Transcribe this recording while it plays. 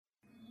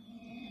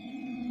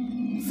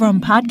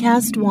from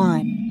Podcast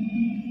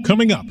One.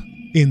 Coming up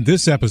in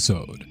this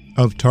episode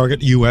of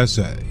Target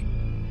USA.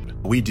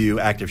 We do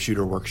active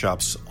shooter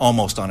workshops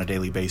almost on a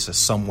daily basis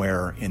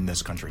somewhere in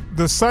this country.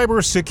 The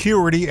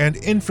Cybersecurity and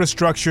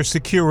Infrastructure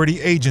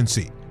Security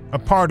Agency, a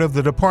part of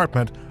the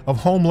Department of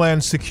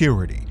Homeland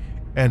Security,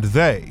 and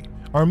they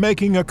are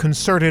making a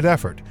concerted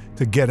effort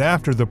to get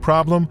after the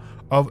problem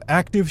of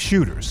active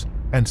shooters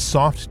and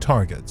soft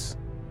targets.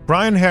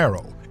 Brian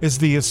Harrell is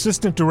the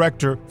Assistant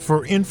Director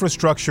for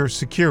Infrastructure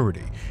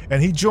Security,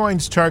 and he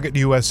joins Target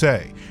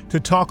USA to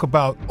talk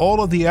about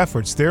all of the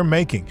efforts they're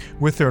making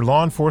with their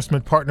law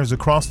enforcement partners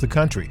across the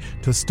country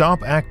to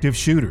stop active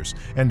shooters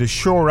and to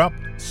shore up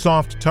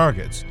soft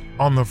targets.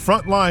 On the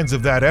front lines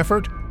of that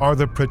effort are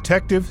the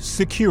Protective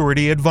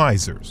Security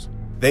Advisors.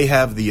 They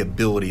have the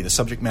ability, the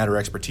subject matter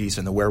expertise,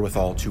 and the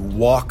wherewithal to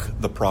walk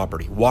the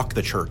property, walk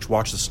the church,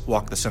 walk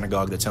the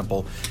synagogue, the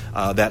temple,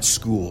 that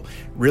school,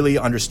 really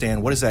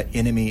understand what is that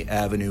enemy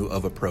avenue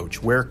of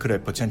approach, where could a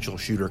potential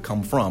shooter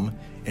come from,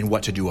 and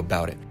what to do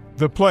about it.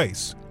 The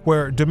place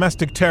where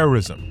domestic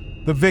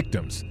terrorism, the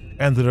victims,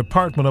 and the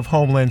Department of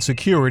Homeland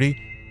Security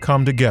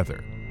come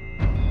together.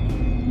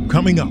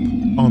 Coming up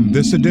on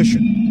this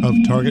edition of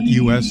Target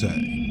USA,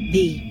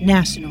 The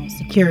National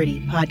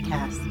Security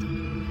Podcast.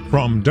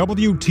 From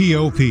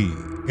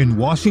WTOP in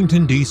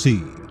Washington,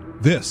 D.C.,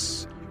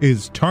 this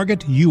is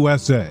Target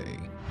USA.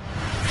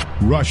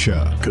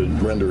 Russia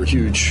could render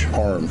huge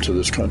harm to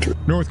this country.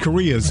 North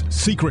Korea's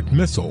secret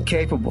missile.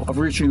 Capable of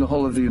reaching the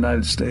whole of the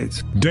United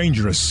States.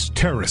 Dangerous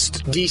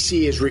terrorist.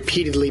 D.C. is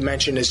repeatedly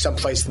mentioned as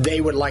someplace they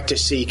would like to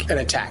seek an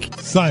attack.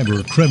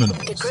 Cyber criminals.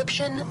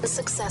 Decryption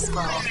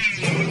successful.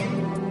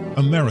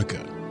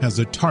 America has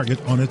a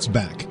target on its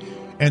back.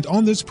 And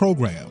on this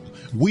program,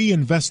 we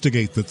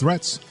investigate the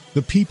threats,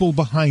 the people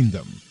behind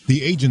them,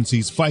 the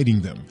agencies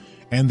fighting them,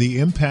 and the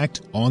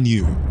impact on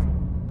you.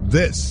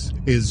 This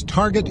is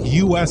Target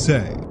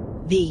USA,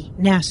 The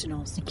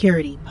National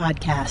Security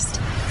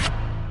Podcast.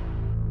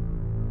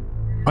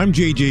 I'm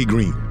J.J.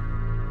 Green.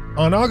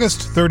 On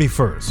August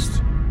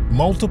 31st,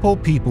 multiple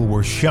people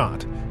were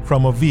shot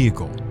from a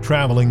vehicle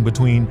traveling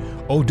between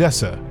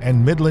Odessa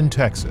and Midland,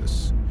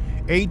 Texas.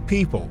 8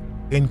 people,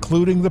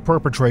 including the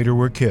perpetrator,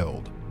 were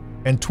killed,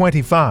 and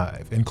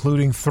 25,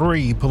 including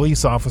 3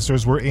 police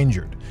officers, were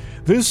injured.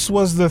 This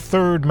was the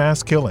third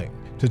mass killing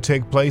to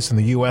take place in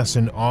the U.S.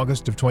 in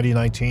August of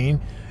 2019,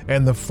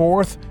 and the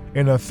fourth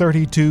in a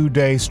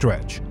 32-day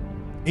stretch.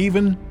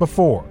 Even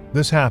before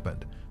this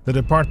happened, the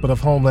Department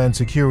of Homeland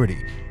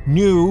Security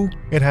knew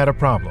it had a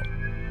problem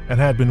and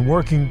had been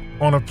working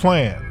on a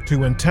plan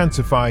to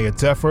intensify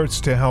its efforts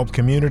to help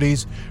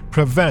communities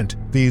prevent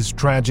these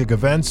tragic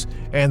events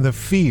and the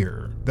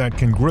fear that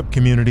can grip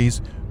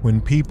communities when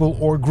people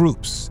or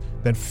groups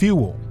that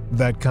fuel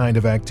that kind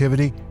of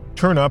activity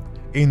turn up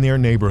in their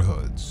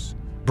neighborhoods.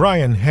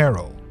 Brian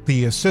Harrell,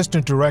 the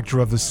Assistant Director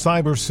of the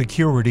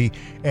Cybersecurity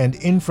and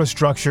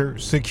Infrastructure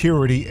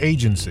Security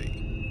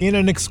Agency, in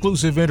an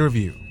exclusive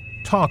interview,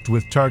 talked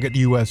with Target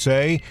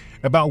USA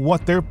about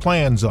what their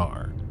plans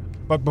are.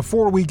 But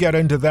before we get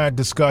into that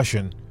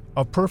discussion,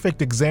 a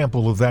perfect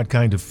example of that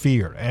kind of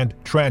fear and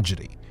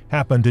tragedy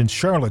happened in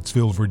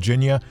Charlottesville,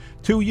 Virginia,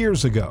 2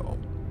 years ago.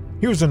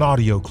 Here's an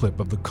audio clip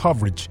of the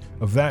coverage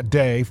of that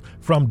day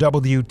from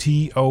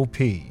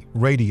WTOP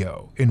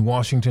Radio in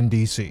Washington,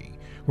 D.C.,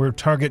 where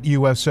Target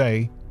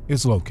USA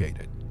is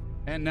located.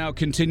 And now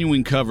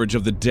continuing coverage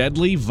of the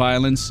deadly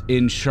violence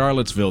in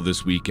Charlottesville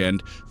this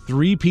weekend.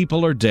 3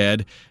 people are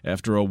dead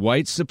after a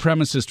white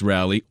supremacist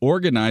rally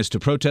organized to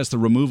protest the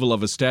removal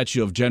of a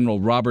statue of General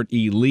Robert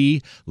E.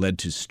 Lee led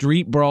to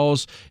street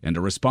brawls and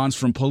a response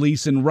from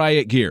police in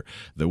riot gear.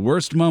 The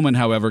worst moment,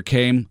 however,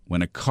 came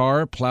when a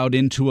car plowed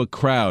into a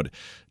crowd.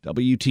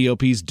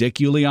 WTOP's Dick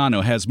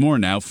Uliano has more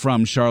now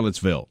from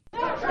Charlottesville.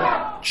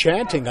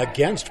 Chanting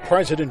against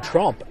President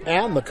Trump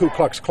and the Ku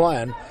Klux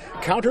Klan,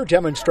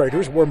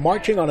 counter-demonstrators were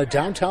marching on a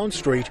downtown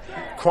street,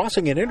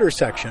 crossing an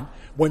intersection,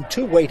 when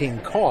 2 waiting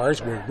cars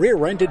were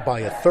rear-ended by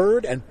a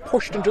third and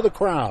pushed into the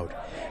crowd.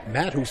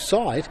 Matt, who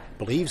saw it,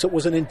 believes it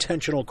was an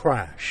intentional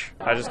crash.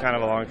 I just kind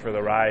of along for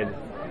the ride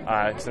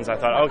since I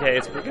thought, okay,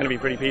 it's going to be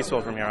pretty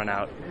peaceful from here on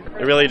out.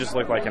 It really just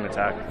looked like an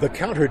attack. The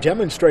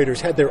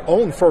counter-demonstrators had their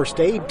own first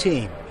aid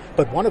team.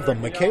 But one of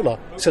them, Michaela,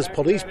 says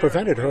police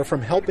prevented her from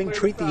helping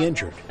treat the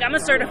injured. I'm a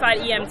certified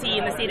EMT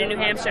in the state of New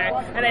Hampshire,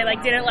 and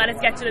they didn't let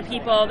us get to the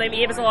people. They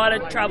gave us a lot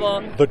of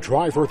trouble. The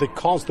driver that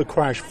caused the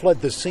crash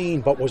fled the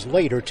scene but was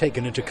later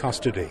taken into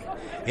custody.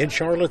 In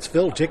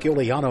Charlottesville, Dick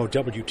Uliano,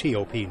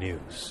 WTOP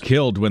News.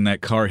 Killed when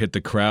that car hit the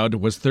crowd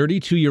was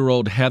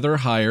 32-year-old Heather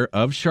Heyer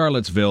of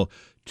Charlottesville.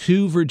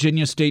 2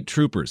 Virginia state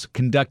troopers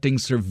conducting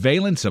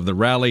surveillance of the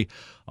rally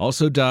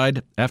also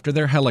died after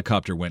their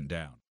helicopter went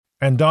down.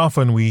 And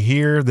often we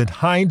hear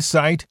that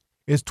hindsight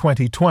is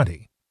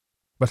 20/20,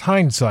 but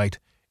hindsight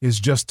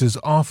is just as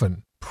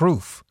often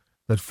proof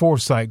that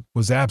foresight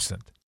was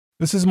absent.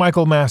 This is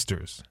Michael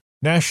Masters,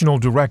 National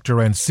Director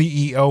and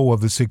CEO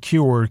of the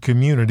Secure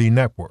Community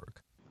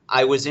Network.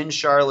 I was in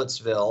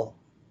Charlottesville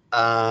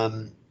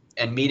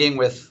meeting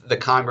with the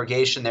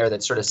congregation there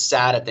that sort of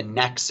sat at the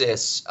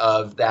nexus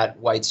of that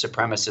white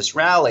supremacist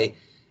rally.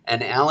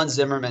 And Alan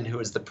Zimmerman, who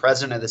was the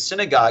president of the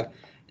synagogue,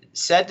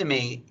 said to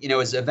me,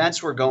 as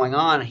events were going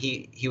on,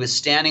 he was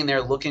standing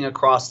there looking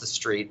across the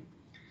street.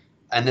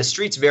 And the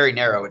street's very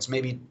narrow. It's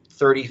maybe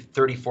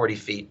 40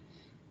 feet.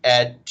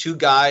 At two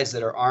guys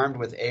that are armed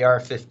with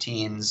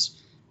AR-15s,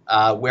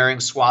 wearing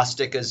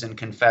swastikas and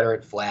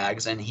Confederate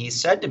flags. And he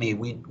said to me,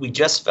 we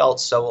just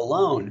felt so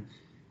alone.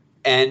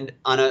 And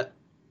on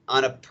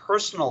a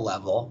personal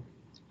level,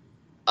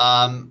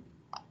 my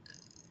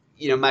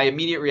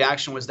immediate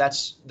reaction was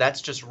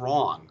that's just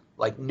wrong.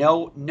 Like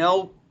no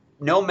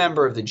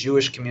member of the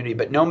Jewish community,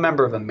 but no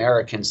member of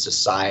American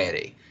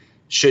society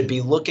should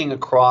be looking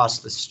across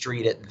the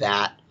street at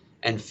that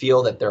and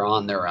feel that they're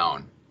on their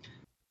own.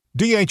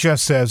 DHS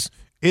says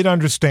it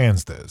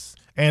understands this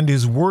and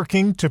is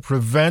working to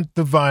prevent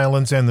the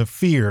violence and the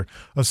fear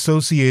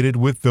associated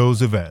with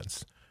those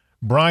events.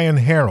 Brian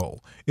Harrell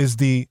is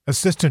the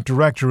Assistant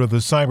Director of the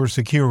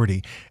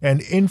Cybersecurity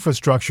and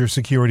Infrastructure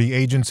Security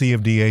Agency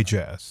of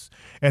DHS,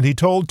 and he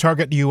told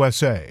Target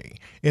USA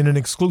in an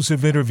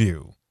exclusive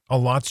interview, a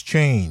lot's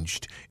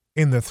changed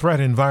in the threat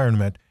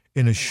environment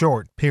in a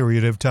short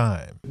period of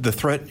time. The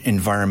threat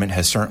environment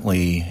has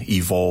certainly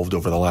evolved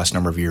over the last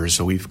number of years.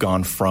 So we've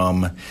gone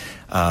from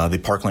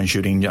the Parkland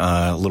shooting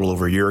a little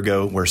over a year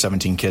ago where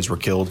 17 kids were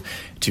killed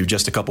to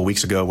just a couple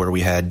weeks ago where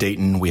we had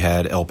Dayton, we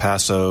had El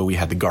Paso, we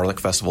had the Garlic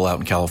Festival out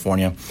in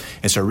California.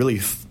 And so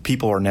really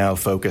people are now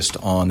focused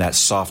on that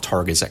soft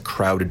targets, that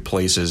crowded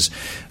places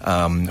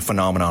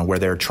phenomenon where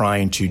they're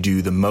trying to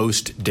do the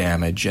most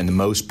damage and the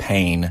most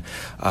pain,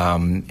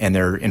 and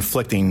they're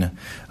inflicting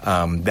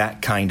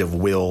that kind of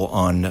will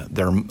on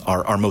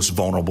our most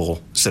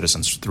vulnerable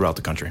citizens throughout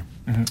the country.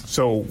 Mm-hmm.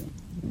 So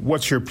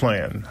what's your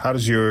plan? How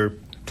does your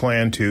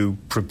plan to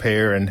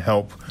prepare and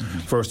help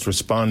first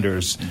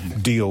responders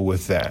deal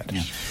with that?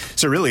 Yeah.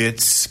 So really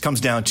it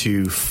comes down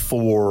to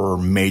four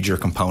major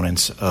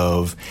components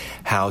of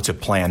how to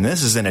plan.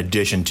 This is in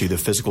addition to the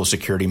physical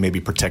security,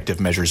 maybe protective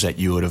measures that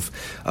you would have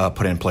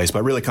put in place, but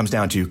it really comes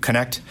down to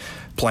connect,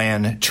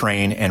 plan,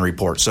 train, and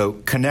report. So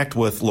connect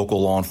with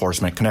local law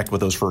enforcement, connect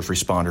with those first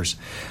responders.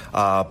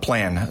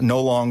 Plan.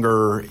 No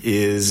longer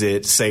is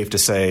it safe to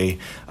say,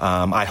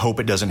 I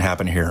hope it doesn't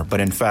happen here. But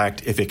in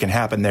fact, if it can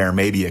happen there,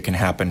 maybe it can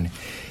happen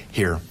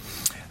here.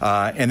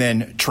 And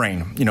then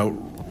train.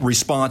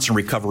 Response and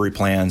recovery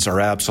plans are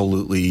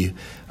absolutely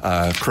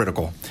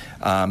critical.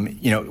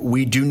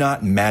 We do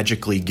not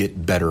magically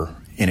get better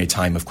in a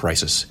time of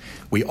crisis.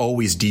 We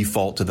always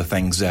default to the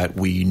things that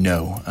we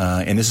know.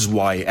 And this is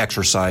why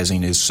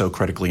exercising is so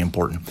critically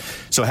important.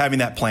 So having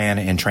that plan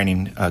and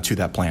training to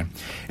that plan.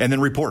 And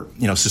then report,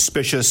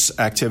 suspicious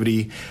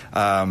activity.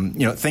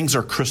 Things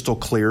are crystal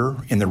clear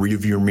in the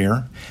rearview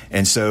mirror.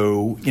 And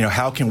so,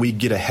 how can we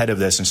get ahead of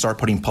this and start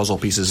putting puzzle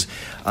pieces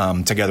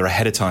together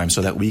ahead of time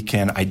so that we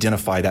can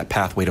identify that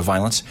pathway to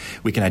violence?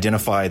 We can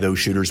identify those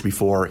shooters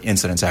before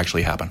incidents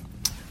actually happen.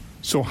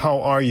 So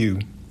how are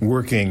you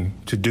working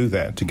to do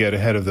that, to get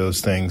ahead of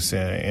those things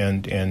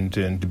and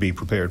to be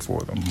prepared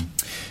for them?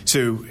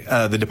 So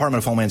the Department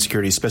of Homeland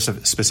Security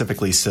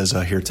specifically says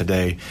here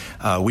today,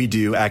 we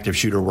do active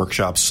shooter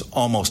workshops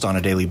almost on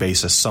a daily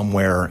basis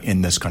somewhere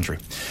in this country.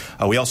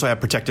 We also have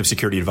protective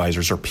security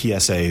advisors, or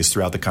PSAs,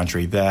 throughout the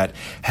country that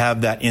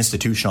have that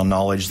institutional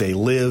knowledge. They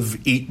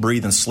live, eat,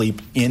 breathe, and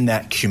sleep in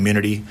that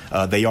community.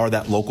 They are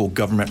that local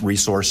government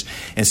resource.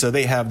 And so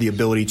they have the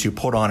ability to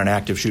put on an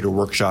active shooter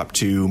workshop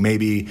to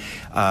maybe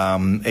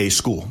a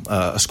school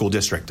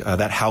district,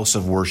 that house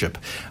of worship,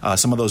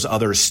 some of those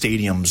other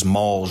stadiums,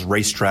 malls,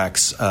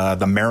 racetracks,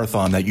 the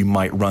marathon that you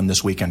might run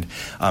this weekend,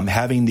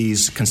 having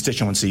these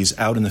constituencies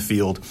out in the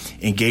field,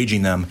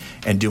 engaging them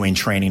and doing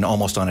training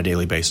almost on a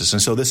daily basis.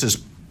 And so this is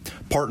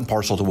part and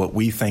parcel to what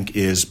we think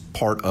is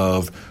part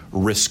of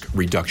risk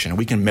reduction.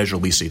 We can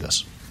measurably see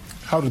this.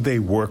 How do they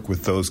work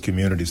with those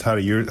communities? How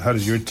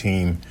does your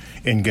team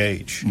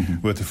engage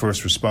with the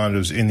first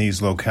responders in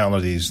these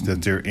localities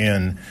that they're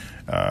in?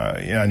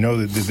 I know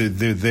that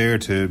they're there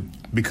to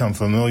become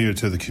familiar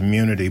to the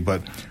community,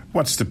 but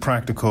what's the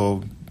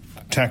tactical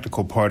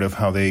part of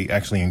how they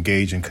actually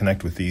engage and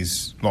connect with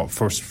these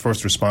first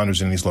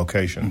responders in these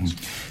locations?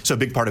 So a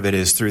big part of it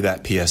is through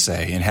that PSA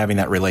and having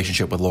that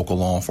relationship with local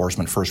law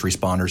enforcement, first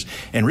responders,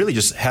 and really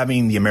just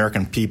having the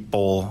American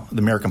people, the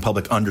American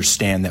public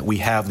understand that we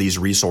have these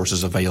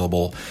resources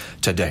available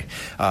today.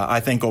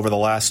 I think over the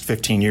last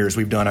 15 years,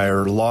 we've done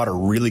a lot of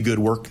really good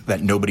work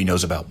that nobody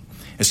knows about.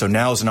 And so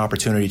now is an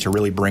opportunity to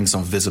really bring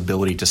some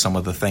visibility to some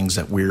of the things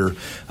that we're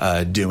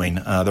doing,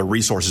 the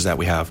resources that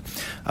we have.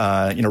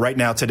 Right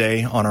now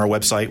today on our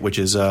website, which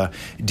is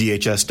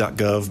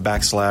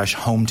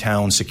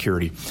dhs.gov/hometown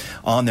security,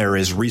 on there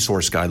is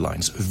resource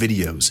guidelines,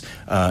 videos.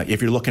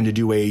 If you're looking to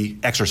do a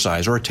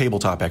exercise or a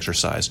tabletop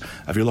exercise,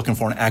 if you're looking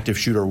for an active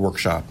shooter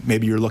workshop,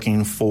 maybe you're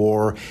looking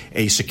for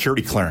a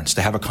security clearance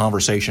to have a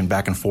conversation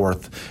back and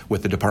forth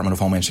with the Department of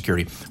Homeland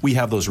Security, we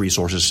have those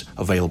resources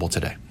available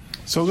today.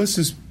 So this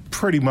is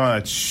pretty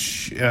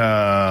much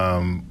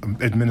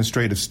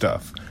administrative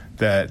stuff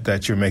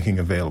that you're making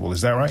available.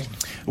 Is that right?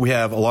 We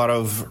have a lot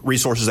of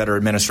resources that are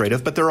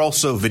administrative, but there are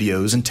also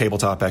videos and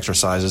tabletop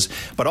exercises,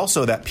 but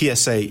also that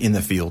PSA in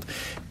the field.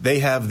 They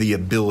have the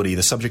ability,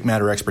 the subject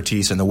matter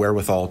expertise, and the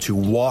wherewithal to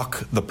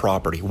walk the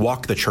property,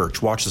 walk the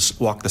church, walk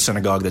the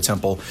synagogue, the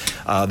temple,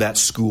 that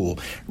school,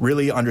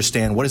 really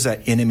understand what is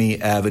that enemy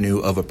avenue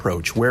of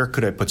approach, where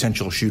could a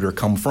potential shooter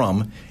come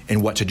from,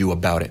 and what to do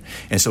about it.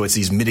 And so it's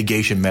these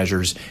mitigation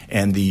measures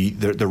and the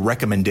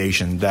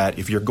recommendation that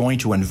if you're going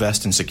to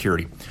invest in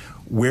security,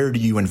 where do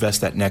you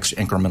invest that next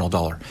incremental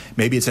dollar?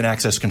 Maybe it's in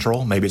access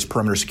control, maybe it's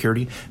perimeter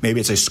security, maybe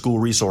it's a school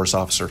resource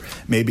officer,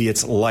 maybe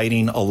it's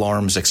lighting,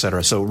 alarms, et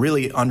cetera. So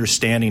really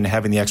understanding and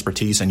having the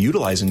expertise and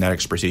utilizing that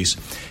expertise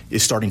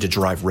is starting to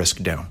drive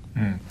risk down.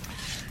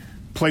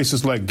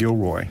 Places like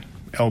Gilroy,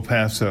 El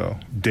Paso,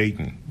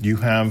 Dayton, you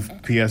have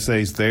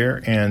PSAs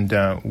there, and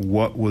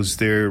what was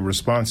their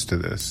response to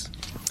this?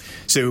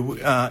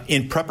 So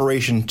in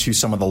preparation to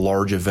some of the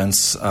large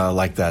events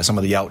like that, some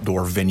of the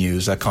outdoor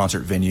venues,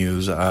 concert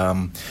venues,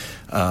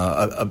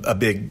 a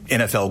big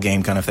NFL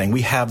game kind of thing,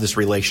 we have this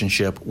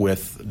relationship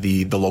with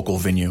the local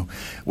venue,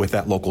 with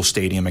that local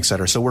stadium, et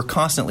cetera. So we're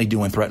constantly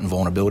doing threat and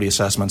vulnerability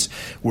assessments.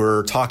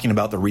 We're talking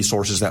about the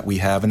resources that we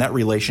have, and that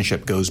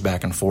relationship goes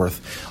back and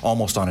forth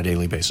almost on a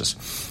daily basis.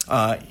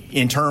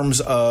 In terms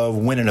of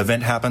when an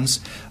event happens,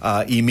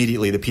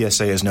 immediately the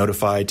PSA is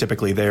notified.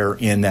 Typically they're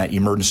in that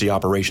emergency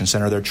operations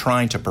center. They're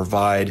trying to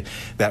provide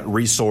that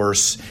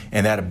resource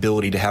and that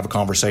ability to have a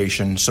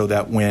conversation so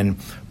that when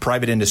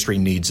private industry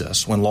needs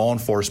us, when law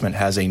enforcement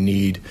has a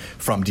need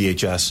from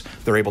DHS,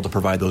 they're able to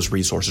provide those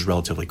resources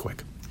relatively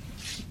quick.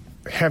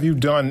 Have you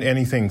done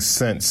anything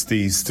since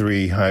these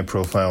 3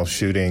 high-profile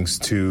shootings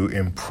to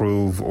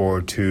improve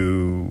or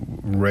to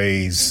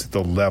raise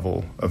the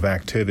level of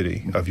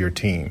activity of your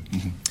team?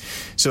 Mm-hmm.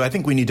 So I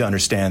think we need to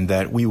understand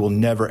that we will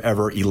never,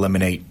 ever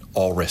eliminate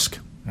all risk.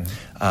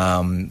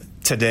 Mm-hmm.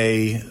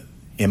 Today,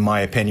 in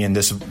my opinion,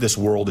 this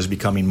world is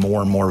becoming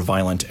more and more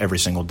violent every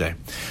single day.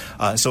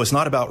 So it's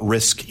not about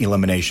risk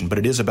elimination, but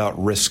it is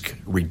about risk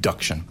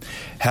reduction.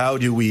 How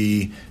do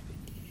we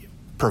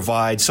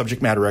provide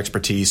subject matter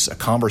expertise, a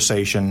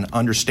conversation,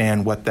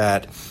 understand what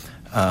that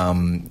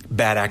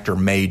bad actor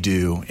may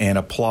do, and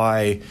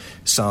apply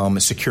some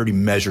security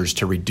measures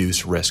to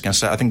reduce risk? And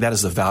so I think that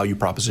is the value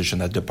proposition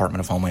that the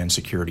Department of Homeland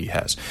Security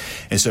has.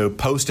 And so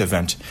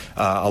post-event,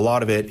 a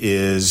lot of it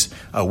is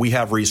we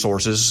have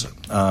resources.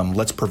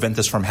 Let's prevent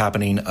this from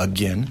happening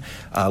again.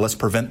 Let's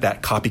prevent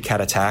that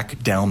copycat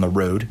attack down the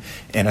road.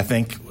 And I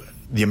think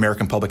the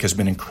American public has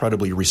been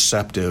incredibly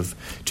receptive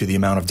to the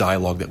amount of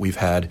dialogue that we've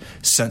had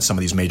since some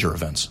of these major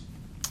events.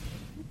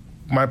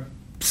 My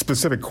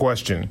specific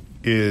question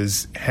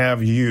is,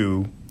 have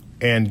you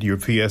and your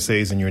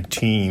PSAs and your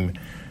team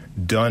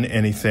done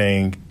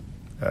anything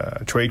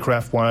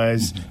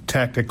tradecraft-wise,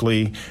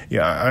 tactically?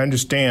 Yeah, I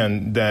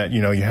understand that,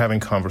 you're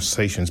having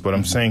conversations, but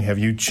I'm saying, have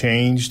you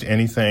changed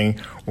anything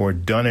or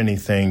done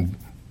anything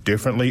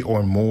differently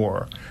or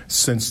more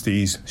since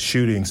these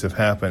shootings have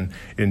happened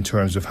in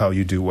terms of how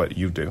you do what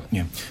you do?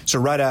 Yeah. So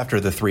right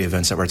after the 3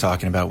 events that we're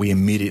talking about, we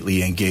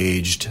immediately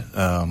engaged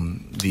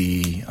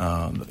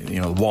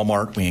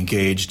Walmart, we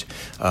engaged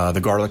the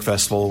Garlic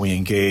Festival, we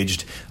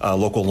engaged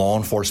local law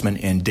enforcement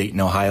in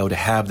Dayton, Ohio, to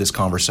have this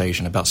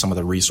conversation about some of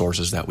the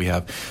resources that we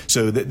have.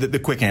 So the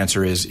quick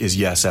answer is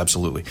yes,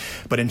 absolutely.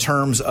 But in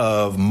terms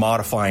of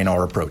modifying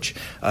our approach,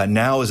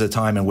 now is a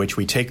time in which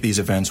we take these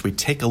events, we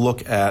take a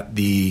look at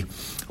the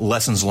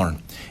lessons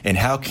learned, and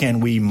how can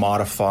we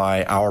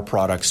modify our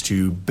products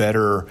to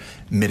better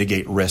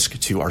mitigate risk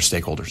to our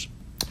stakeholders.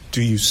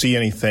 Do you see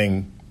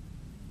anything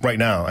right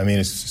now? I mean,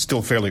 it's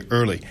still fairly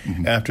early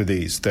after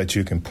these that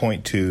you can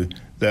point to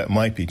that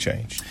might be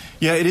changed.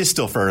 Yeah, it is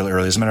still fairly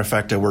early. As a matter of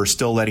fact, we're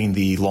still letting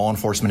the law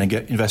enforcement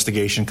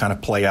investigation kind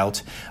of play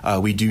out.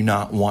 We do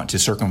not want to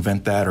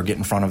circumvent that or get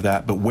in front of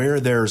that. But where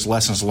there's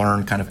lessons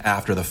learned kind of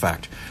after the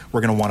fact,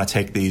 we're going to want to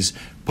take these,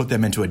 put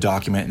them into a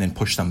document, and then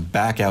push them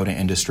back out in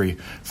industry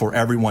for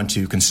everyone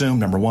to consume,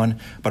 number one,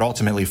 but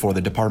ultimately for the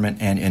department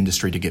and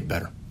industry to get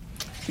better.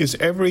 Is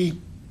every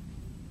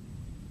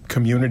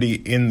community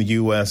in the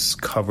U.S.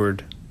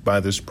 covered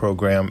by this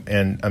program?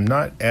 And I'm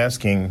not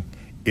asking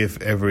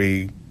if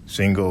every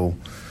single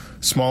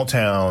small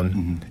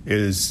town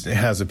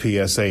has a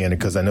PSA in it,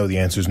 because I know the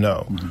answer is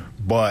no.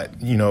 But,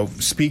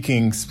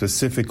 speaking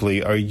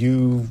specifically, are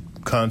you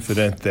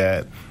confident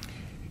that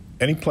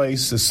any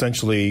place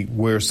essentially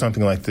where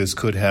something like this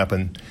could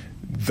happen,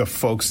 the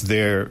folks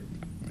there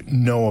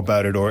know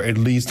about it, or at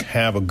least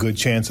have a good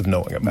chance of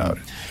knowing about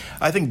it?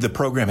 I think the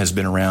program has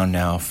been around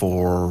now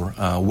for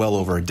well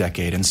over a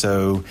decade, and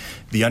so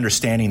the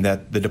understanding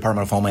that the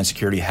Department of Homeland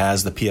Security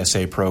has the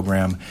PSA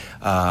program,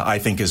 I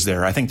think, is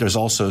there. I think there's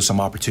also some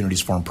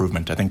opportunities for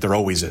improvement. I think there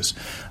always is.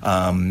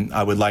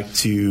 I would like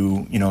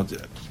to,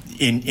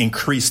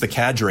 increase the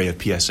cadre of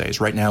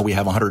PSAs. Right now we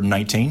have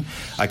 119.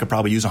 I could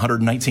probably use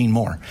 119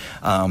 more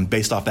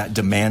based off that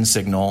demand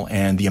signal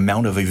and the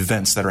amount of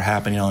events that are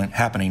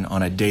happening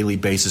on a daily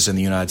basis in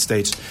the United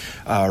States.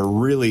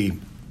 Really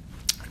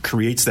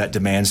creates that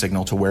demand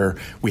signal to where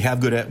we have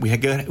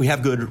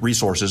good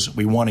resources.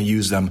 We want to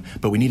use them,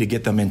 but we need to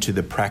get them into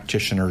the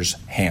practitioner's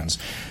hands.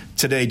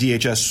 Today,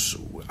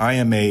 DHS, I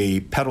am a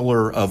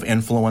peddler of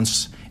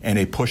influence and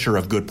a pusher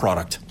of good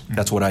product.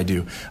 That's what I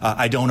do.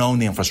 I don't own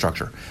the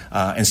infrastructure.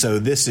 And so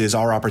this is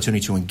our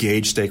opportunity to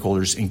engage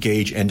stakeholders,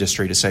 engage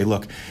industry to say,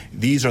 look,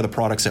 these are the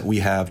products that we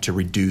have to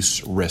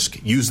reduce risk.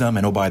 Use them,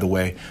 and oh, by the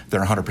way,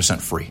 they're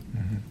 100% free.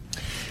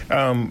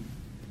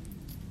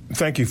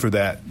 Thank you for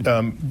that.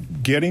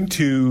 Getting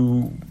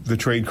to the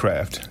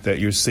tradecraft that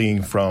you're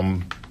seeing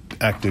from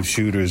active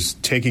shooters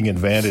taking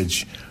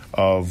advantage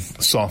of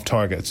soft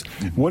targets,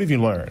 what have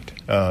you learned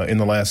in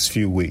the last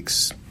few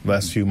weeks,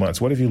 last few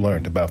months? What have you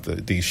learned about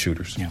these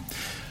shooters? Yeah.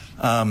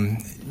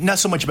 Not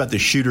so much about the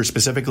shooter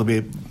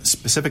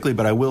specifically,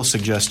 but I will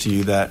suggest to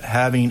you that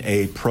having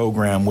a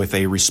program with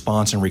a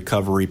response and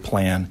recovery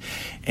plan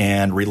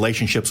and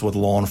relationships with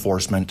law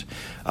enforcement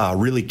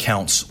really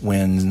counts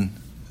when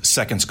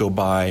seconds go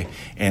by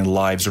and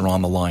lives are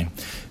on the line.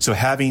 So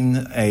having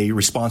a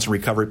response and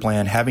recovery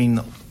plan, having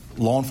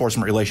law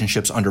enforcement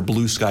relationships under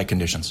blue sky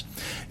conditions,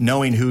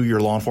 knowing who your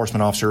law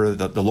enforcement officer,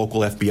 the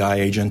local FBI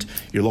agent,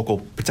 your local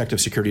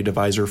protective security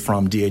advisor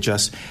from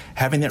DHS,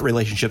 having that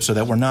relationship so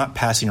that we're not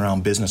passing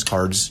around business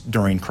cards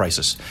during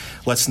crisis.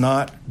 Let's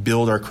not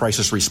build our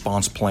crisis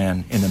response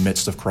plan in the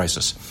midst of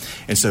crisis.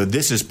 And so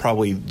this is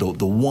probably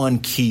the one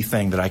key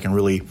thing that I can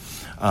really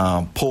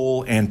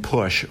pull and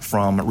push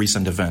from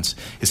recent events,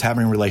 is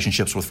having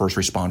relationships with first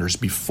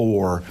responders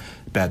before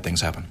bad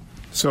things happen.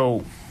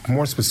 So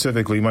more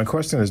specifically, my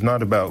question is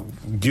not about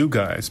you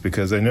guys,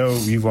 because I know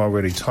you've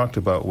already talked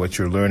about what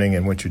you're learning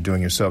and what you're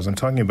doing yourselves. I'm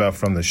talking about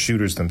from the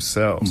shooters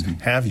themselves.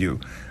 Mm-hmm. Have you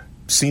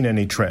seen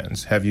any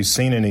trends? Have you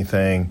seen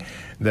anything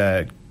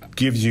that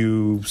gives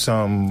you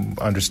some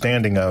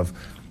understanding of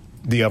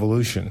the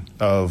evolution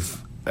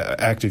of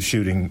active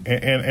shooting?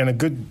 And a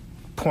good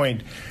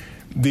point,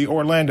 the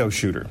Orlando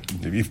shooter,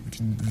 if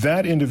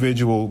that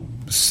individual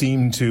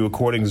seemed to,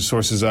 according to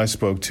sources I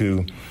spoke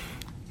to,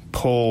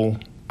 pull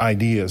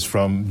ideas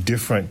from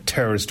different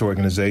terrorist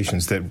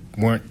organizations that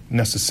weren't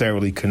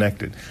necessarily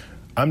connected.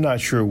 I'm not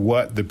sure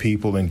what the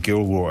people in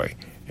Gilroy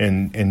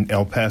and in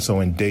El Paso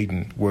and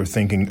Dayton were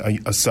thinking,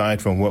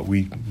 aside from what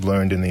we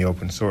learned in the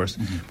open source.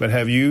 Mm-hmm. But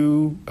have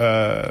you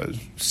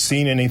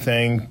seen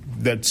anything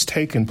that's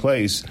taken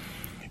place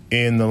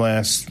in the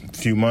last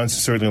few months,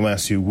 certainly the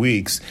last few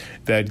weeks,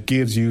 that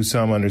gives you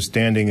some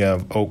understanding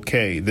of,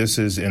 okay, this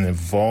is an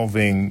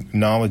evolving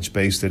knowledge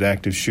base that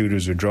active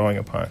shooters are drawing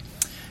upon?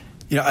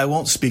 You know, I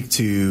won't speak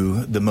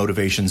to the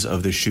motivations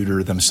of the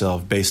shooter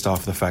themselves based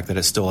off the fact that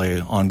it's still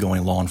an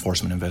ongoing law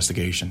enforcement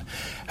investigation.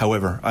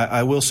 However,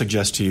 I will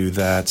suggest to you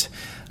that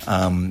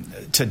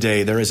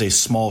today there is a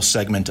small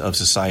segment of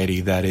society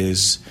that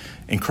is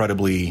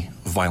incredibly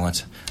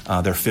violent.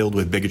 They're filled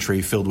with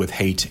bigotry, filled with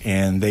hate,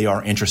 and they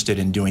are interested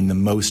in doing the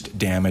most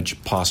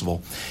damage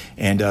possible.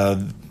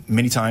 And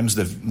many times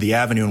the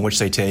avenue in which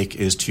they take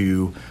is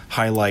to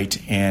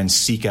highlight and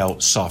seek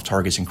out soft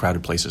targets in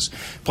crowded places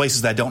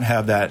that don't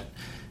have that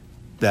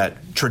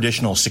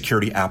traditional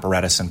security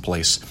apparatus in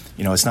place.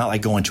 You know, it's not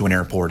like going to an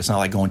airport. It's not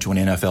like going to an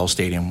NFL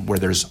stadium where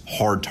there's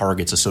hard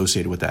targets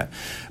associated with that.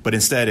 But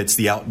instead, it's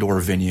the outdoor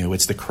venue.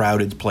 It's the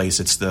crowded place.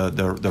 It's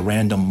the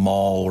random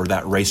mall or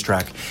that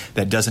racetrack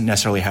that doesn't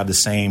necessarily have the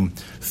same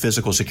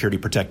physical security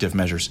protective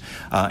measures.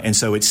 And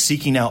so it's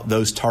seeking out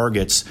those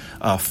targets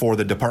for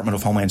the Department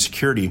of Homeland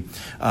Security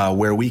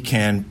where we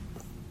can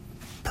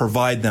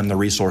provide them the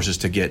resources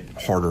to get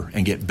harder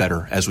and get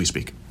better as we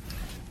speak.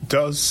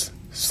 Does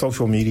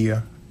social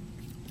media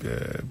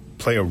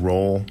play a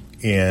role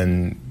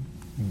in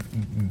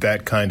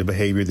that kind of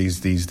behavior,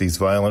 these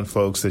violent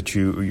folks that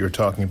you're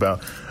talking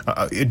about?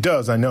 It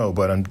does, I know,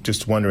 but I'm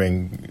just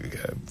wondering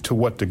to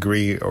what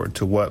degree or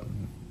to what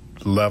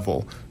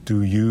level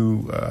do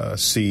you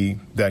see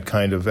that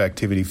kind of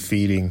activity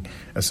feeding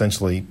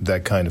essentially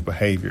that kind of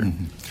behavior?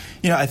 Mm-hmm.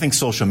 You know, I think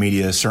social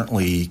media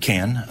certainly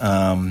can.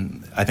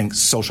 I think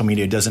social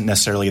media doesn't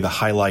necessarily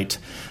highlight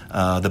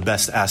the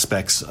best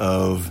aspects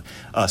of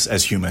us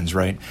as humans,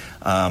 right?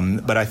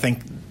 But I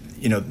think,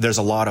 you know, there's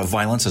a lot of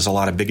violence, there's a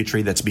lot of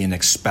bigotry that's being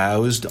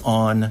espoused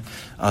on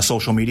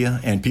social media,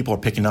 and people are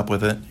picking up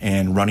with it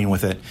and running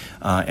with it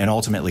and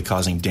ultimately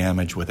causing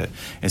damage with it.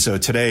 And so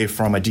today,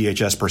 from a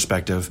DHS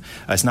perspective,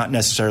 it's not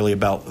necessarily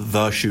about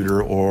the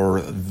shooter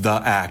or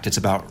the act, it's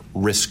about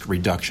risk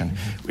reduction.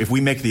 Mm-hmm. If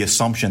we make the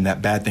assumption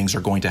that bad things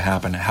are going to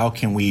happen, how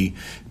can we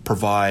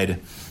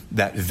provide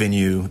that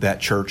venue,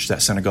 that church,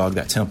 that synagogue,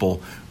 that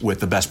temple with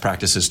the best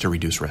practices to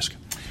reduce risk?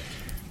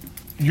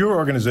 Your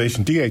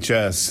organization,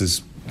 DHS,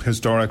 has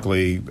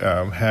historically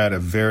had a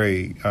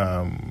very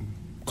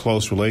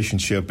close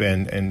relationship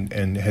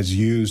and has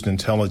used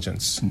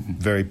intelligence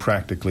very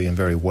practically and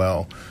very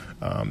well.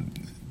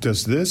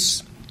 Does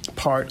this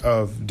part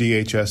of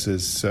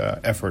DHS's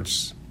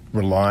efforts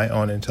rely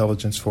on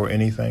intelligence for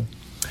anything?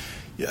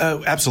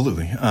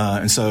 Absolutely.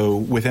 And so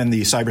within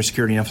the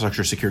Cybersecurity and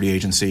Infrastructure Security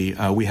Agency,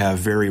 we have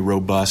very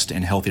robust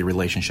and healthy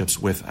relationships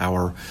with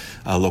our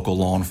local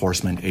law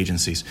enforcement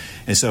agencies.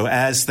 And so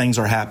as things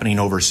are happening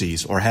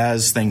overseas or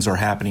as things are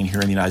happening here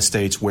in the United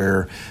States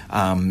where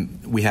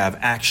we have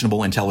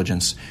actionable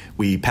intelligence,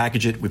 we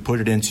package it, we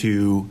put it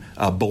into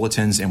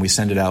bulletins, and we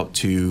send it out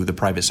to the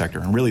private sector.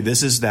 And really,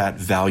 this is that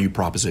value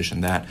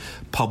proposition, that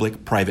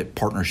public-private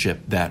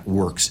partnership that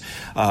works.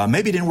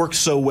 Maybe it didn't work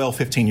so well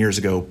 15 years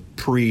ago,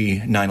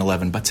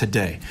 pre-9/11, but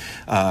today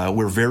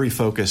we're very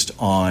focused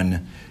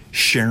on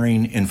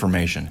sharing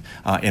information.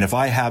 And if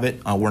I have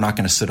it, we're not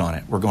going to sit on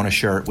it. We're going to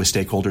share it with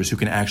stakeholders who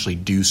can actually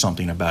do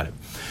something about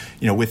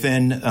it.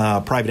 Within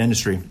private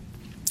industry,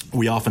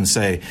 we often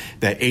say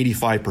that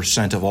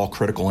 85% of all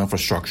critical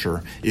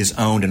infrastructure is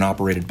owned and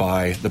operated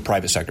by the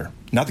private sector,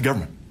 not the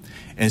government.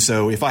 And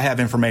so if I have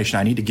information,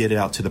 I need to get it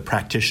out to the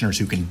practitioners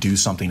who can do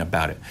something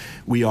about it.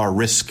 We are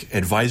risk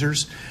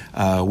advisors.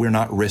 We're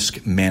not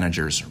risk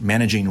managers.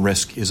 Managing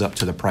risk is up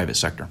to the private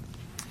sector.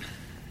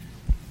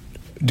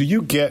 Do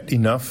you get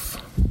enough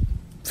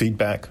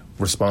feedback,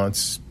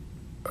 response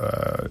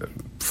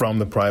from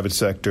the private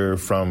sector,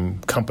 from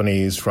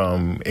companies,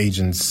 from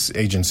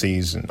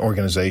agencies and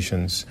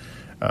organizations?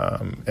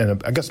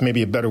 And I guess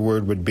maybe a better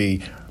word would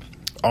be,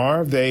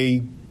 are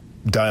they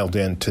dialed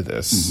into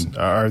this? Mm-hmm.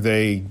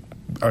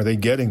 Are they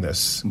getting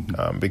this?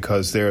 Mm-hmm.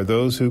 Because there are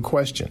those who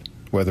question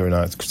whether or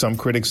not. Some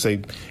critics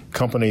say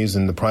companies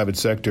in the private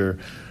sector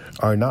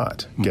are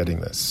not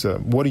getting this.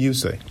 What do you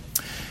say?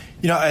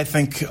 I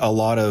think a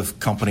lot of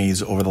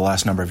companies over the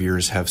last number of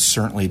years have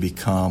certainly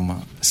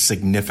become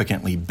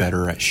significantly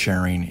better at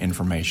sharing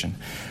information.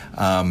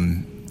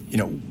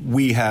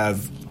 We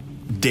have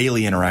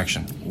daily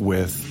interaction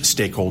with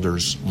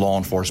stakeholders, law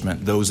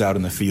enforcement, those out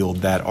in the field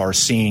that are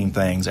seeing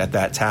things at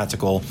that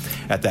tactical,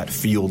 at that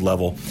field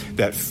level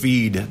that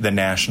feed the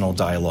national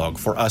dialogue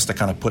for us to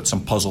kind of put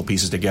some puzzle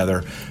pieces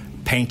together,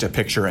 paint a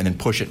picture, and then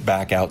push it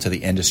back out to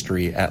the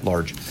industry at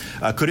large.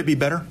 Could it be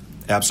better?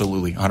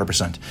 Absolutely,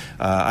 100%.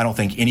 I don't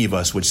think any of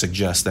us would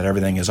suggest that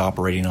everything is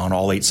operating on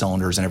all 8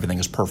 cylinders and everything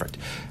is perfect.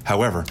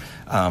 However,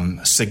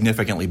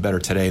 significantly better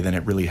today than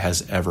it really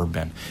has ever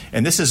been.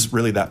 And this is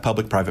really that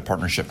public-private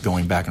partnership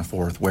going back and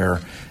forth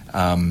where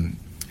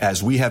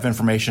as we have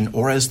information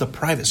or as the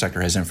private sector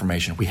has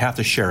information, we have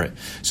to share it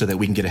so that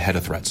we can get ahead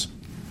of threats.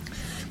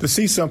 The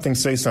See Something,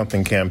 Say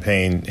Something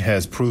campaign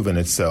has proven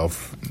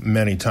itself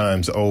many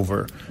times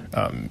over.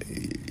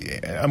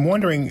 I'm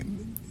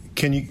wondering,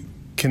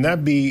 can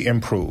that be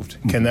improved?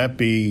 Mm-hmm. Can that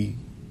be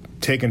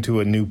taken to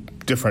a new,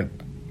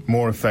 different,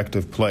 more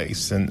effective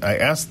place? And I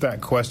ask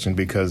that question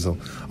because a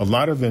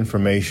lot of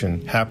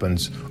information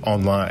happens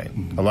online.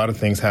 Mm-hmm. A lot of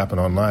things happen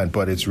online,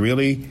 but it's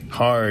really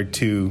hard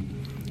to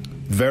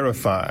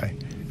verify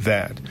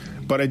that.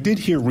 But I did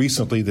hear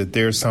recently that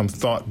there's some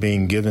thought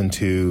being given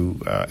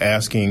to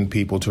asking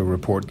people to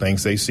report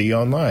things they see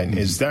online. Mm-hmm.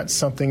 Is that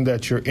something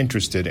that you're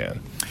interested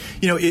in?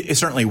 It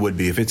certainly would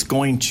be. If it's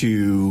going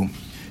to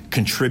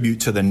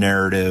contribute to the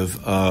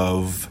narrative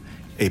of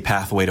a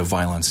pathway to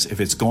violence, if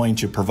it's going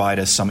to provide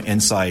us some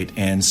insight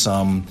and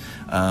some,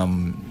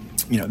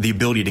 the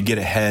ability to get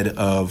ahead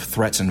of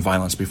threats and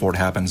violence before it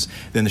happens,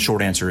 then the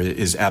short answer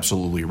is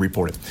absolutely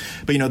report it.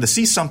 But, the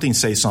See Something,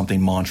 Say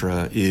Something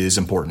mantra is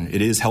important.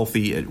 It is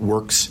healthy. It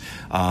works.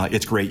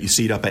 It's great. You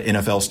see it up at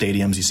NFL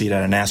stadiums. You see it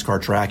at a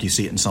NASCAR track. You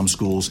see it in some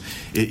schools.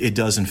 It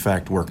does, in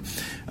fact, work.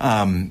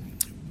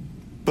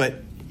 But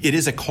it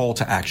is a call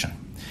to action.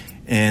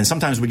 And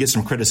sometimes we get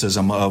some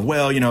criticism of,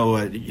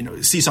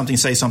 see something,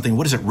 say something.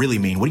 What does it really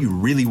mean? What do you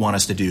really want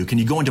us to do? Can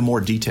you go into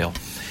more detail?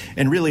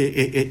 And really,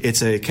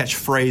 it's a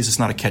catchphrase. It's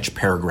not a catch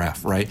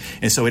paragraph, right?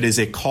 And so it is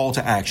a call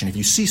to action. If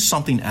you see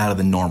something out of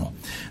the normal,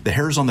 the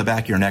hairs on the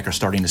back of your neck are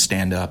starting to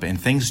stand up and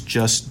things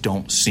just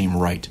don't seem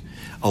right,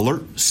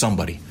 alert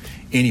somebody,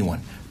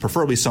 anyone,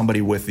 preferably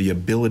somebody with the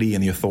ability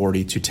and the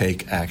authority to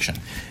take action.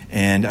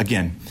 And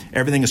again,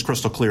 everything is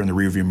crystal clear in the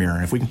rearview mirror.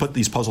 And if we can put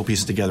these puzzle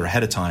pieces together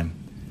ahead of time,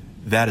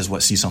 that is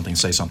what See Something,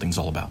 Say Something is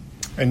all about.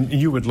 And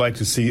you would like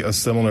to see a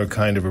similar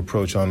kind of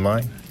approach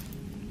online?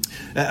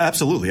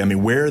 Absolutely. I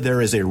mean, where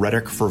there is a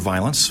rhetoric for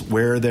violence,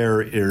 where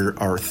there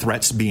are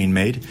threats being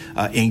made,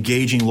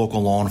 engaging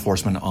local law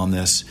enforcement on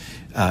this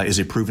is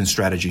a proven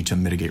strategy to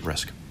mitigate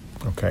risk.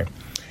 Okay.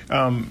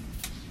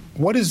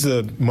 What is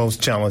the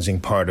most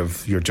challenging part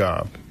of your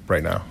job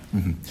right now?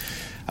 Mm-hmm.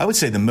 I would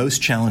say the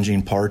most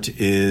challenging part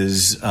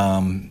is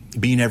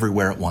being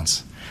everywhere at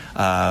once.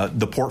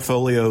 The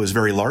portfolio is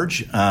very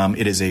large.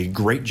 It is a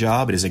great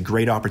job. It is a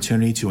great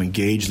opportunity to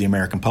engage the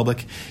American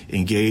public,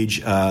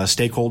 engage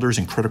stakeholders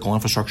and critical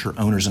infrastructure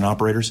owners and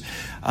operators.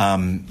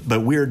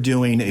 But we're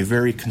doing a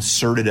very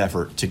concerted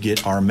effort to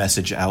get our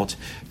message out,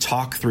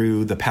 talk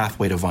through the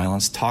pathway to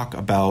violence, talk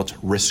about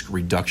risk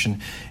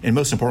reduction, and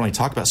most importantly,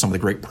 talk about some of the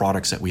great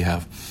products that we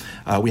have.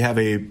 We have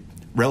a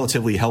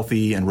relatively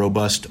healthy and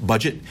robust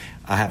budget.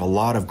 I have a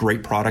lot of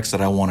great products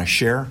that I want to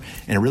share,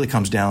 and it really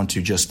comes down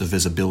to just the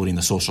visibility and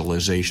the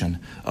socialization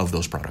of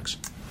those products.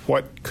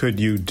 What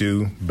could you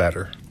do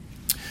better?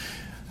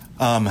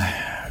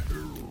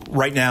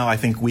 Right now, I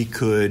think we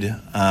could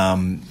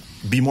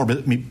be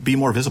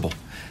more visible.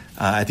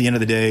 At the end of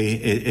the day,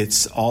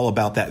 it's all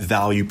about that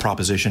value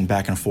proposition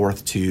back and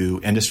forth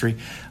to industry.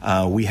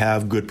 We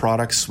have good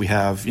products. We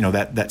have,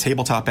 that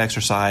tabletop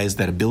exercise,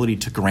 that ability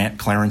to grant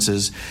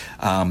clearances,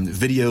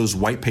 videos,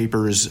 white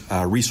papers,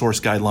 resource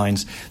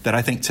guidelines that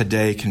I think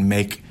today can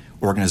make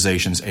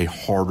organizations a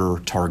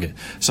harder target.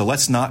 So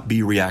let's not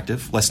be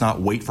reactive. Let's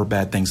not wait for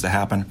bad things to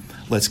happen.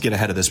 Let's get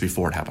ahead of this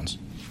before it happens.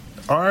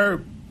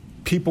 Are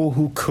people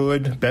who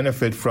could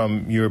benefit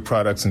from your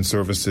products and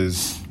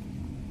services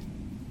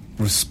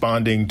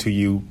responding to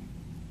you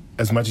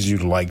as much as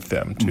you'd like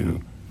them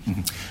to?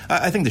 Mm-hmm.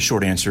 I think the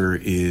short answer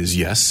is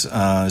yes.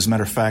 As a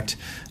matter of fact,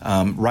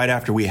 right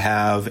after we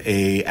have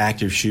a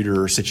active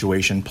shooter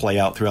situation play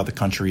out throughout the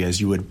country,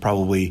 as you would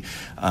probably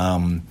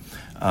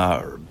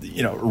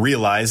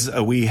realize,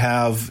 we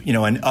have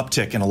an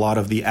uptick in a lot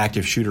of the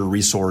active shooter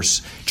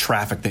resource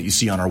traffic that you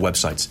see on our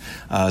websites.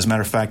 As a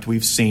matter of fact,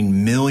 we've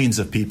seen millions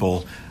of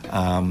people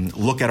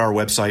look at our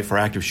website for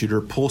active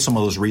shooter, pull some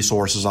of those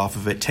resources off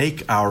of it,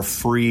 take our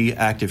free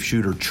active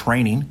shooter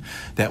training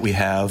that we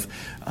have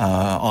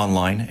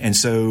online. And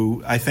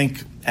so I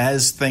think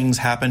as things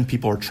happen,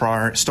 people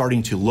are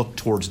starting to look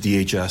towards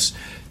DHS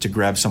to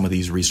grab some of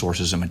these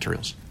resources and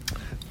materials.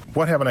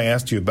 What haven't I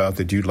asked you about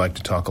that you'd like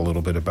to talk a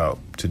little bit about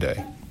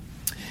today?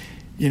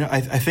 I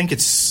think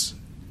it's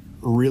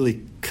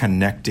really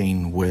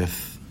connecting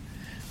with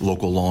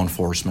local law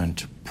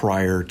enforcement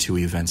prior to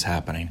events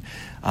happening.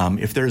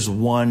 If there's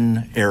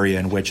one area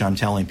in which I'm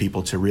telling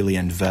people to really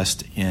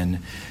invest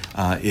in,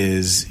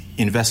 is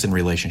invest in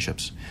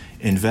relationships.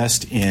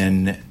 Invest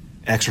in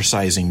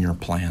exercising your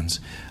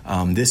plans.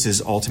 This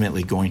is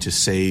ultimately going to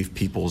save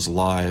people's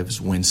lives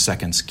when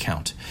seconds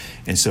count.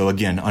 And so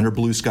again, under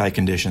blue sky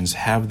conditions,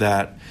 have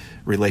that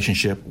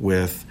relationship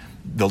with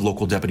the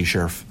local deputy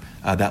sheriff,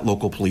 that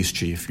local police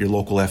chief, your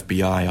local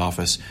FBI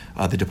office,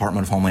 the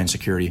Department of Homeland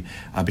Security,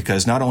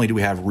 because not only do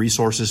we have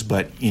resources,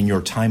 but in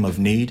your time of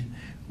need,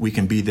 we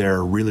can be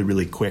there really,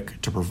 really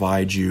quick to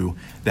provide you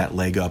that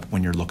leg up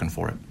when you're looking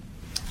for it.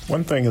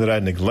 One thing that I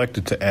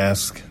neglected to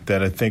ask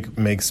that I think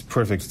makes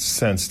perfect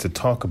sense to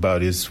talk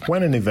about is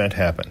when an event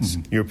happens,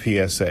 your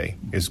PSA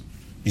is,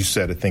 you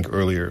said, I think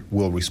earlier,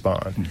 will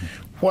respond.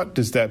 What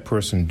does that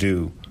person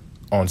do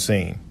on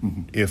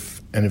scene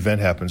if an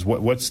event happens?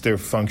 What's their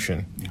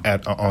function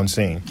on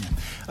scene?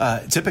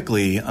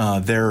 Typically,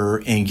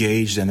 they're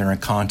engaged and they're in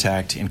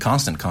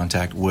constant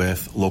contact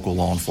with local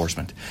law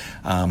enforcement.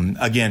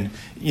 Again,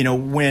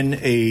 when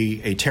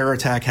a terror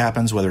attack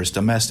happens, whether it's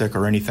domestic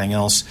or anything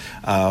else,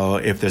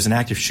 if there's an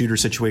active shooter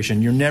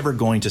situation, you're never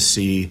going to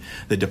see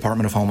the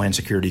Department of Homeland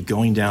Security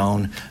going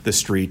down the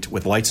street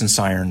with lights and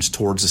sirens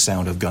towards the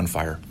sound of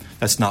gunfire.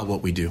 That's not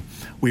what we do.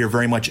 We are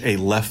very much a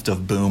left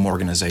of boom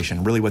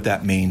organization. Really what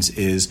that means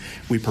is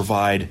we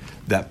provide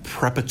that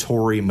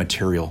preparatory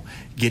material,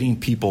 getting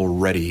people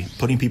ready,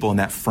 putting people in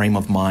that frame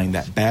of mind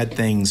that bad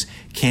things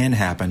can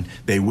happen,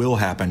 they will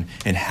happen,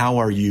 and how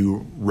are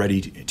you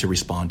ready to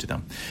respond to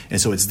them? And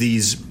so it's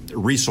these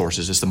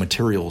resources, it's the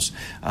materials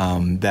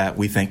that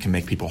we think can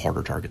make people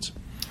harder targets.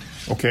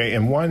 Okay,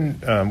 and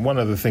one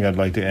other thing I'd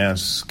like to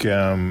ask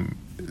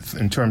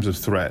in terms of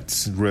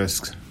threats,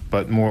 risks,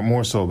 but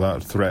more so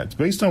about threats.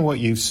 Based on what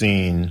you've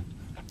seen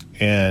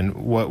and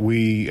what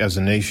we as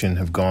a nation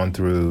have gone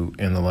through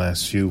in the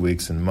last few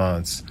weeks and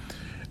months,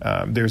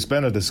 there's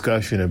been a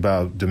discussion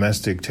about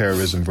domestic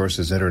terrorism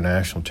versus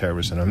international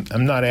terrorism.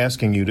 I'm not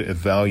asking you to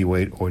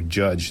evaluate or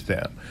judge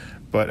them,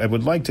 but I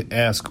would like to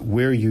ask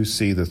where you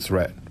see the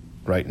threat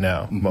right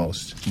now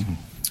most.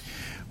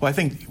 Well, I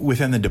think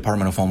within the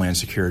Department of Homeland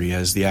Security,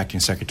 as the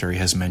acting secretary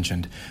has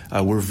mentioned,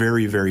 we're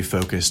very, very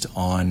focused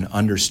on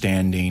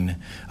understanding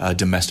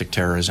domestic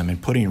terrorism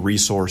and putting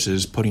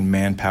resources, putting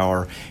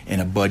manpower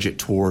and a budget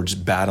towards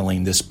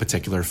battling this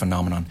particular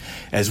phenomenon.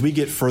 As we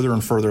get further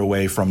and further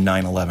away from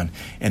 9/11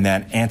 and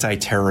that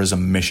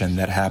anti-terrorism mission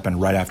that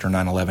happened right after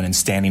 9/11 and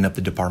standing up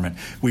the department,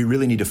 we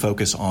really need to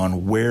focus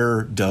on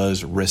where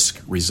does risk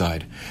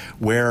reside?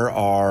 Where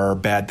are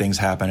bad things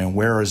happening? And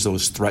where is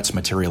those threats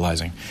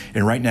materializing?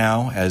 And right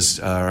now,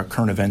 as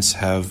current events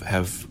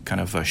have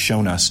kind of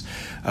shown us,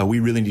 we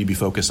really need to be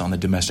focused on the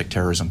domestic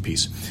terrorism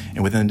piece.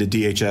 And within the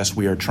DHS,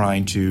 we are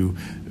trying to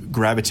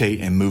gravitate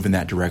and move in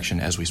that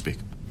direction as we speak.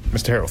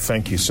 Mr. Harrell,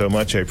 thank you so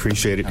much. I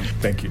appreciate it.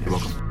 Thank you. You're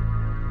welcome.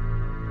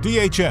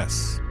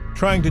 DHS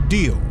trying to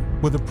deal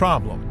with a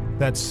problem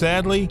that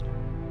sadly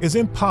is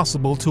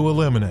impossible to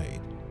eliminate.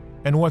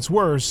 And what's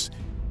worse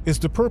is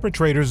the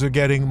perpetrators are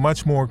getting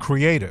much more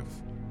creative,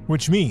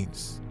 which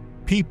means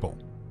people,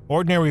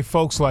 ordinary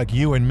folks like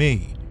you and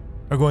me,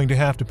 are going to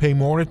have to pay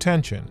more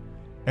attention.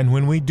 And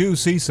when we do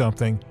see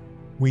something,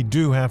 we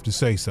do have to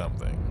say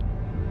something.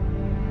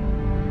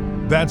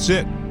 That's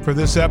it for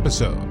this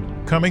episode.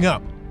 Coming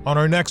up on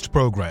our next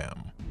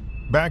program,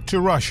 back to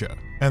Russia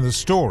and the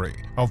story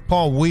of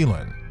Paul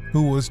Whelan,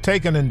 who was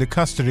taken into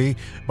custody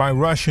by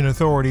Russian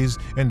authorities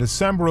in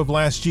December of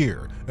last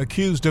year,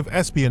 accused of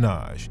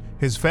espionage.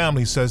 His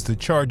family says the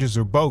charges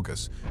are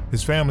bogus.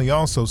 His family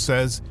also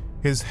says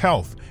his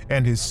health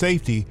and his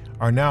safety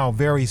are now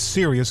very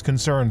serious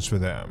concerns for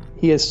them.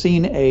 He has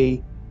seen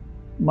a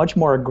much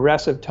more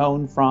aggressive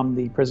tone from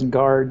the prison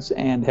guards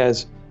and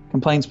has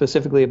complained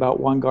specifically about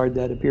one guard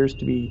that appears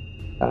to be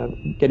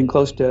getting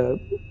close to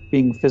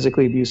being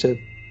physically abusive.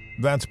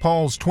 That's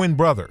Paul's twin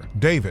brother,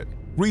 David.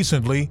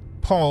 Recently,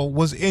 Paul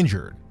was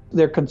injured.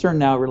 They're concerned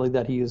now really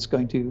that he is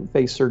going to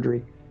face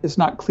surgery. It's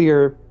not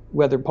clear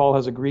whether Paul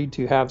has agreed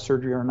to have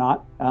surgery or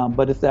not,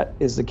 but if that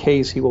is the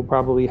case, he will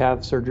probably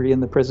have surgery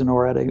in the prison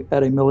or at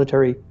a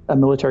military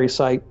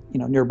site,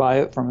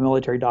 nearby from a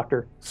military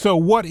doctor. So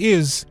what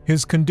is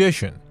his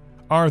condition?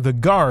 Are the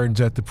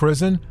guards at the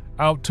prison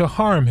out to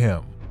harm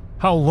him?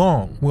 How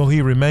long will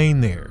he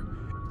remain there?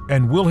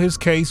 And will his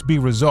case be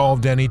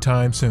resolved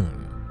anytime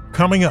soon?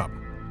 Coming up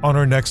on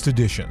our next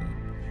edition.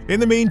 In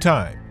the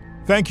meantime,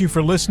 thank you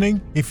for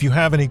listening. If you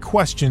have any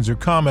questions or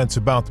comments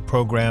about the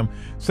program,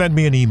 send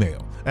me an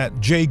email at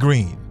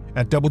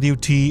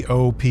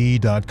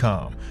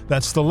jgreen@wtop.com.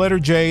 That's the letter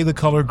J, the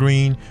color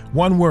green,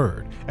 one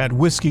word, at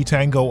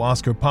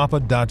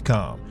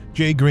whiskeytangooscarpapa.com.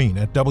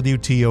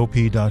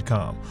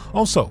 jgreen@wtop.com.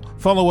 Also,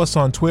 follow us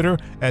on Twitter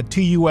at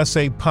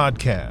TUSA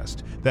Podcast.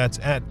 That's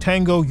at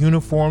Tango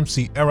Uniform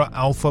Sierra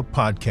Alpha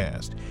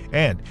Podcast.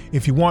 And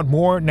if you want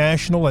more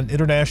national and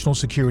international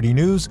security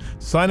news,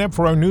 sign up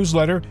for our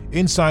newsletter,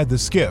 Inside the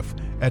Skiff,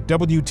 at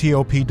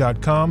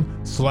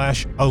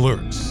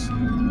WTOP.com/alerts.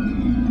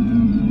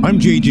 I'm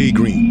JJ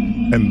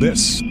Green, and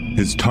this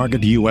is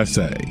Target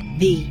USA,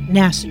 the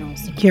National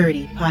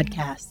Security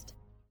Podcast.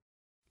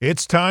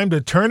 It's time to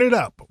turn it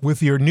up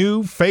with your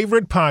new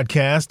favorite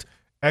podcast,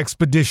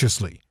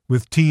 Expeditiously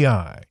with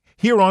T.I.,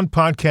 here on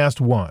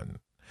Podcast One.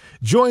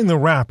 Join the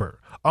rapper,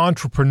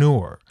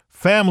 entrepreneur,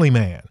 family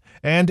man,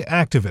 and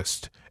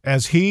activist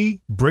as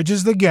he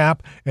bridges the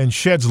gap and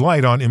sheds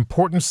light on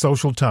important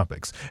social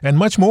topics and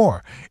much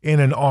more in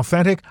an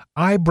authentic,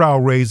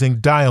 eyebrow-raising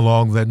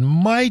dialogue that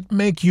might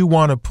make you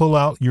want to pull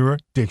out your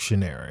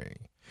dictionary.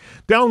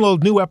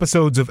 Download new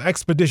episodes of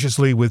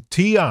Expeditiously with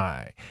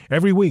T.I.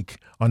 every week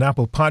on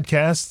Apple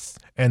Podcasts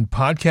and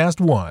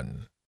Podcast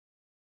One.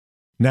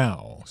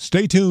 Now,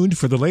 stay tuned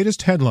for the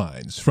latest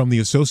headlines from the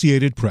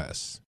Associated Press.